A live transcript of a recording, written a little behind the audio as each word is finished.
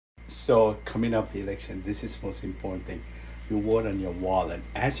So coming up the election, this is most important thing. You vote on your wallet.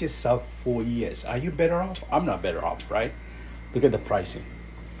 Ask yourself 4 years, are you better off? I'm not better off, right? Look at the pricing.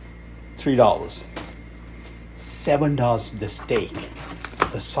 $3. $7 the steak.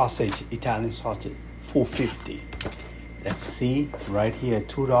 The sausage, Italian sausage, $4.50. Let's see, right here,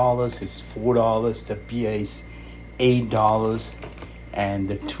 $2 is $4. The beer is $8. And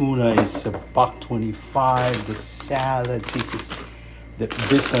the tuna is $1.25. The salads, this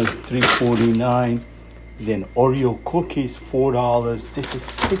one is $3.49. Then Oreo cookies, $4. This is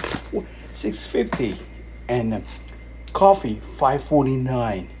 $6.50. And coffee,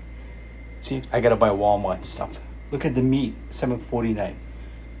 $5.49. See, I gotta buy Walmart stuff. Look at the meat, $7.49.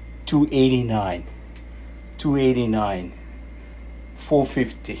 $2.89. $2.89.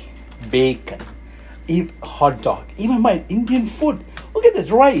 $4.50. Bacon. Hot dog. Even my Indian food. Look at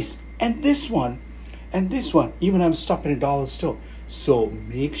this rice. And this one. And this one. Even I'm stopping at dollar store. So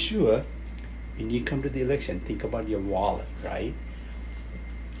make sure when you come to the election, think about your wallet, right?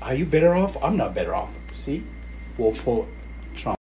 Are you better off? I'm not better off. See? Vote for